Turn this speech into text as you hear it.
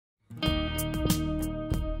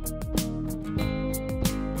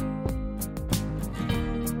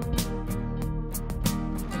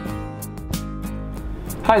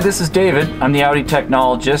Hi, this is David. I'm the Audi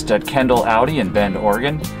technologist at Kendall Audi in Bend,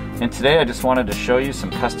 Oregon. And today I just wanted to show you some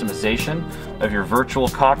customization of your virtual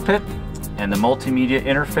cockpit and the multimedia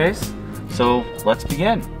interface. So let's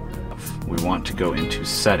begin. We want to go into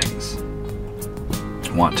settings.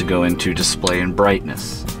 We want to go into display and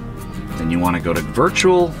brightness. Then you want to go to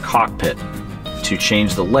virtual cockpit to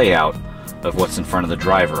change the layout of what's in front of the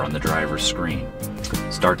driver on the driver's screen.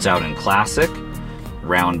 Starts out in classic,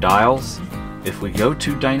 round dials. If we go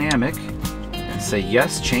to dynamic and say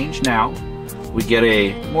yes, change now, we get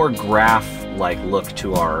a more graph-like look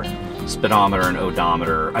to our speedometer and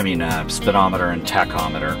odometer, speedometer and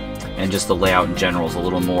tachometer, and just the layout in general is a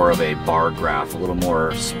little more of a bar graph, a little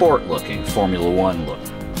more sport looking, Formula One look.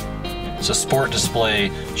 So sport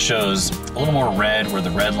display shows a little more red where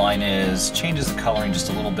the red line is, changes the coloring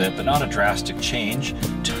just a little bit, but not a drastic change.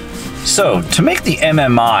 So to make the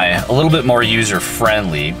MMI a little bit more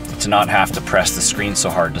user-friendly, to not have to press the screen so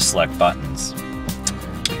hard to select buttons,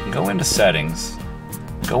 you can go into settings,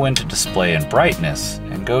 go into display and brightness,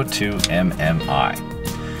 and go to MMI.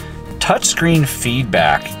 Touchscreen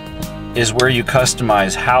feedback is where you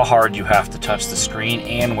customize how hard you have to touch the screen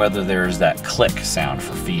and whether there's that click sound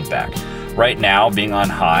for feedback. Right now, being on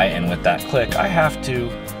high and with that click, I have to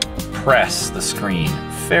press the screen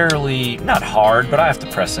fairly, not hard, but I have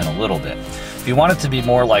to press in a little bit. If you want it to be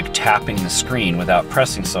more like tapping the screen without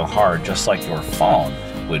pressing so hard, just like your phone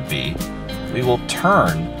would be, we will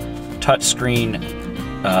turn touchscreen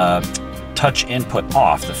touch input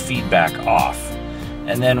off, the feedback off,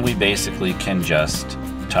 and then we basically can just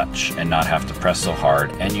touch and not have to press so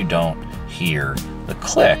hard, and you don't hear the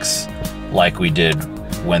clicks like we did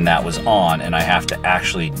when that was on and I have to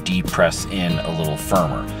actually depress in a little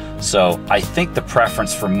firmer. So I think the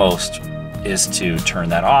preference for most is to turn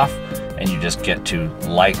that off and you just get to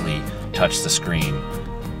lightly touch the screen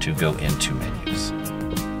to go into menus.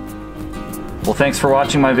 Well, thanks for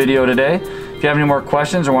watching my video today. If you have any more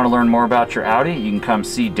questions or want to learn more about your Audi, you can come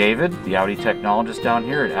see David, the Audi technologist down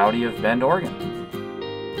here at Audi of Bend, Oregon.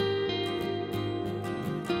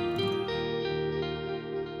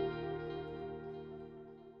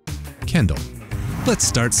 Kendall, let's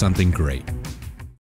start something great.